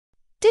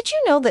Did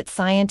you know that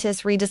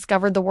scientists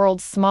rediscovered the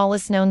world's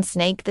smallest known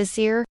snake this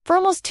year? For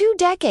almost 2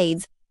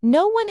 decades,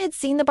 no one had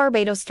seen the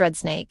Barbados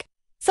threadsnake.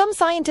 Some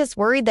scientists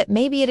worried that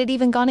maybe it had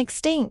even gone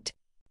extinct.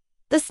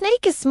 The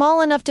snake is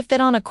small enough to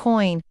fit on a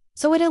coin,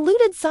 so it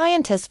eluded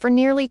scientists for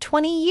nearly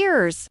 20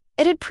 years.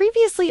 It had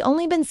previously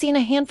only been seen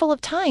a handful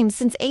of times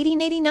since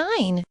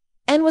 1889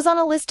 and was on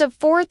a list of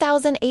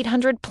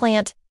 4,800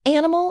 plant,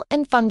 animal,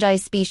 and fungi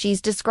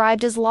species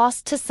described as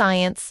lost to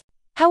science.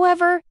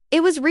 However,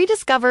 it was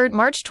rediscovered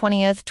March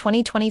 20th,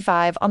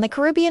 2025 on the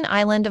Caribbean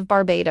island of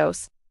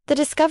Barbados. The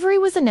discovery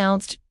was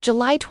announced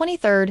July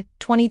 23rd,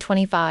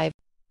 2025.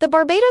 The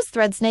Barbados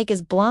threadsnake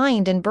is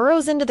blind and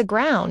burrows into the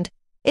ground.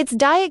 Its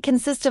diet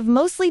consists of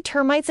mostly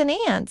termites and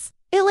ants.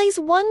 It lays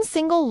one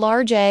single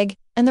large egg,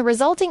 and the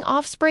resulting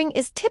offspring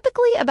is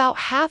typically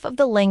about half of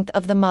the length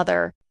of the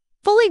mother.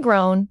 Fully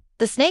grown,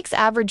 the snake's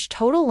average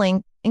total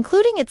length,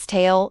 including its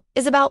tail,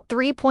 is about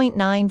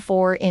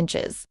 3.94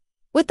 inches,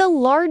 with the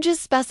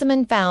largest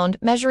specimen found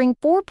measuring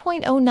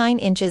 4.09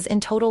 inches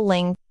in total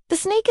length. The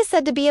snake is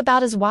said to be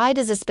about as wide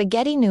as a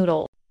spaghetti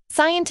noodle.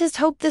 Scientists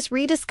hope this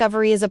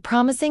rediscovery is a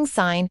promising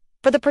sign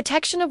for the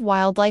protection of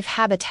wildlife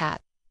habitat.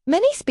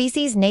 Many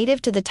species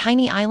native to the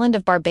tiny island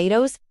of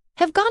Barbados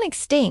have gone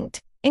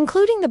extinct,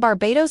 including the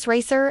Barbados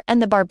racer and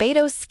the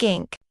Barbados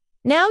skink.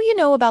 Now you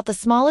know about the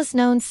smallest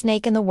known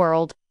snake in the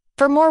world.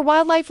 For more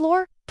wildlife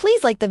lore,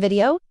 please like the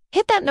video,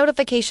 hit that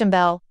notification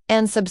bell,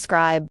 and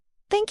subscribe.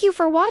 Thank you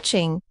for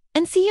watching,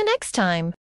 and see you next time.